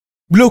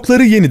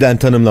Blokları yeniden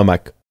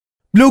tanımlamak.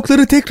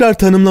 Blokları tekrar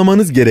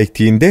tanımlamanız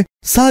gerektiğinde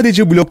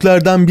sadece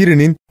bloklardan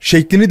birinin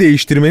şeklini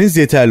değiştirmeniz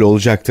yeterli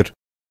olacaktır.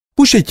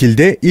 Bu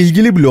şekilde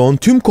ilgili bloğun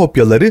tüm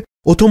kopyaları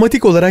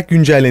otomatik olarak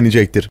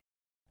güncellenecektir.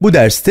 Bu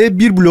derste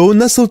bir bloğu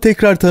nasıl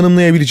tekrar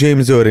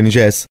tanımlayabileceğimizi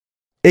öğreneceğiz.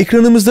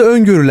 Ekranımızda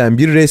öngörülen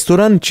bir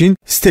restoran için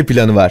site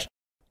planı var.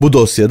 Bu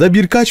dosyada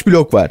birkaç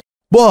blok var.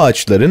 Bu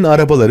ağaçların,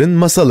 arabaların,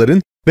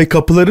 masaların ve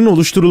kapıların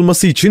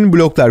oluşturulması için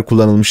bloklar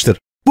kullanılmıştır.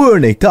 Bu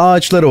örnekte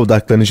ağaçlara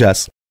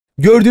odaklanacağız.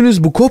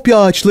 Gördüğünüz bu kopya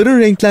ağaçların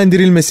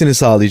renklendirilmesini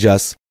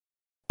sağlayacağız.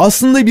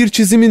 Aslında bir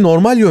çizimi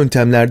normal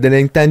yöntemlerden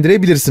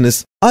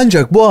renklendirebilirsiniz.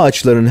 Ancak bu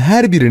ağaçların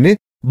her birini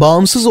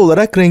bağımsız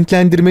olarak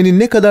renklendirmenin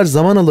ne kadar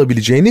zaman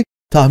alabileceğini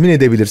tahmin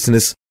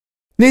edebilirsiniz.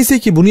 Neyse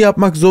ki bunu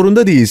yapmak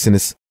zorunda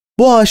değilsiniz.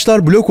 Bu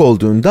ağaçlar blok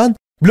olduğundan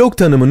blok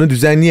tanımını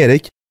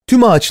düzenleyerek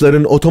tüm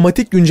ağaçların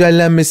otomatik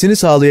güncellenmesini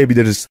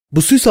sağlayabiliriz.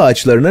 Bu süs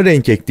ağaçlarına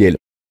renk ekleyelim.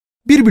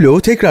 Bir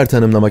bloğu tekrar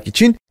tanımlamak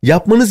için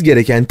yapmanız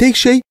gereken tek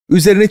şey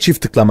üzerine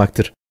çift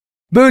tıklamaktır.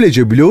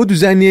 Böylece bloğu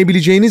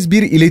düzenleyebileceğiniz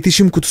bir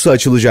iletişim kutusu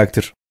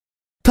açılacaktır.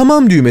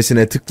 Tamam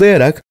düğmesine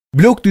tıklayarak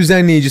blok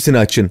düzenleyicisini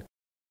açın.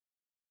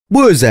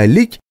 Bu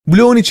özellik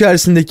bloğun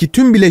içerisindeki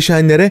tüm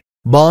bileşenlere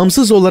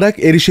bağımsız olarak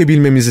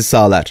erişebilmemizi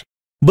sağlar.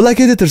 Block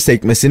Editor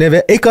sekmesine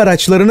ve ek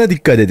araçlarına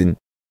dikkat edin.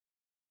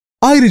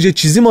 Ayrıca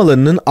çizim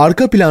alanının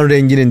arka plan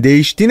renginin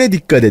değiştiğine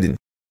dikkat edin.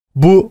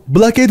 Bu,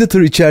 Block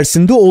Editor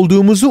içerisinde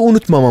olduğumuzu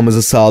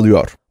unutmamamızı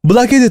sağlıyor.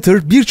 Block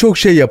Editor birçok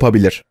şey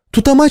yapabilir.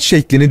 Tutamaç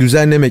şeklini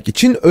düzenlemek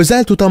için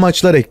özel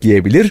tutamaçlar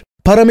ekleyebilir,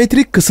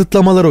 parametrik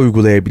kısıtlamalar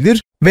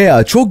uygulayabilir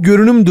veya çok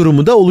görünüm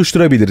durumu da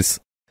oluşturabiliriz.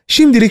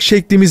 Şimdilik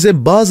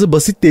şeklimize bazı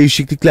basit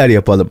değişiklikler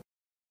yapalım.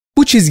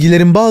 Bu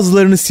çizgilerin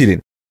bazılarını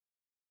silin.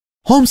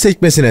 Home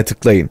sekmesine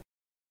tıklayın.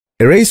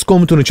 Erase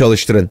komutunu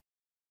çalıştırın.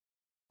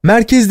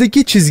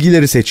 Merkezdeki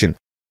çizgileri seçin.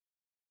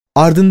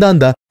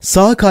 Ardından da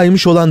sağa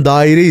kaymış olan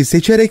daireyi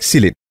seçerek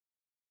silin.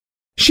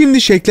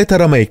 Şimdi şekle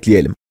tarama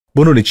ekleyelim.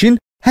 Bunun için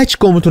Hatch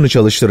komutunu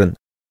çalıştırın.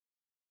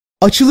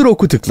 Açılır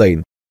oku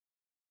tıklayın.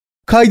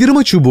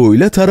 Kaydırma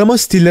çubuğuyla tarama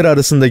stilleri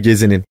arasında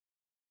gezinin.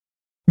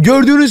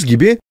 Gördüğünüz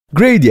gibi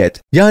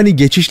Gradient yani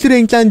geçişli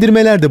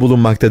renklendirmeler de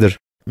bulunmaktadır.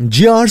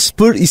 GR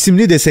Spur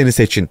isimli deseni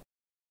seçin.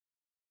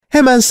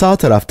 Hemen sağ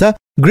tarafta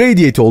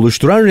Gradient'i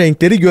oluşturan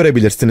renkleri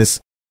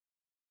görebilirsiniz.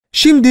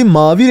 Şimdi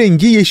mavi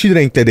rengi yeşil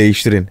renkle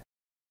değiştirin.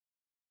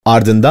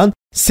 Ardından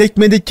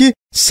sekmedeki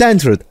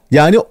Centered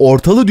yani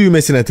ortalı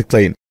düğmesine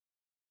tıklayın.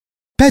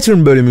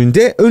 Pattern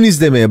bölümünde ön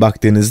izlemeye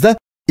baktığınızda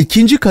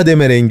ikinci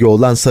kademe rengi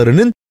olan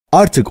sarının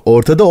artık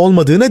ortada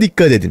olmadığına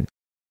dikkat edin.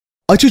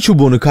 Açı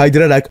çubuğunu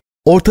kaydırarak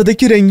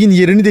ortadaki rengin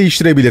yerini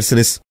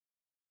değiştirebilirsiniz.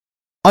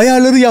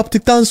 Ayarları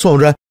yaptıktan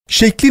sonra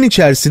şeklin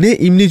içerisine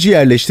imleci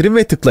yerleştirin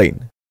ve tıklayın.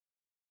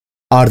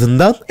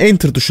 Ardından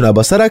Enter tuşuna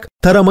basarak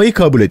taramayı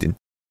kabul edin.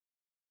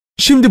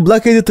 Şimdi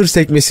Block Editor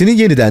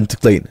sekmesini yeniden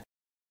tıklayın.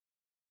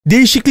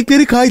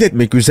 Değişiklikleri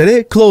kaydetmek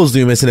üzere Close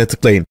düğmesine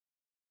tıklayın.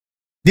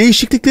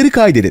 Değişiklikleri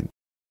kaydedin.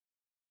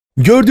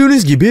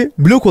 Gördüğünüz gibi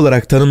blok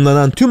olarak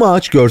tanımlanan tüm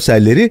ağaç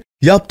görselleri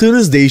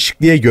yaptığınız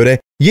değişikliğe göre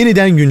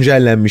yeniden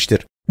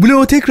güncellenmiştir.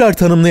 Bloğu tekrar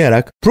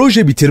tanımlayarak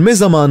proje bitirme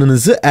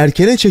zamanınızı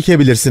erkene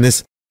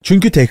çekebilirsiniz.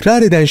 Çünkü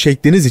tekrar eden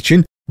şekliniz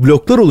için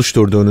bloklar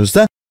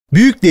oluşturduğunuzda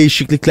büyük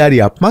değişiklikler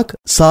yapmak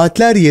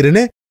saatler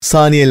yerine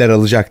saniyeler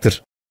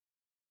alacaktır.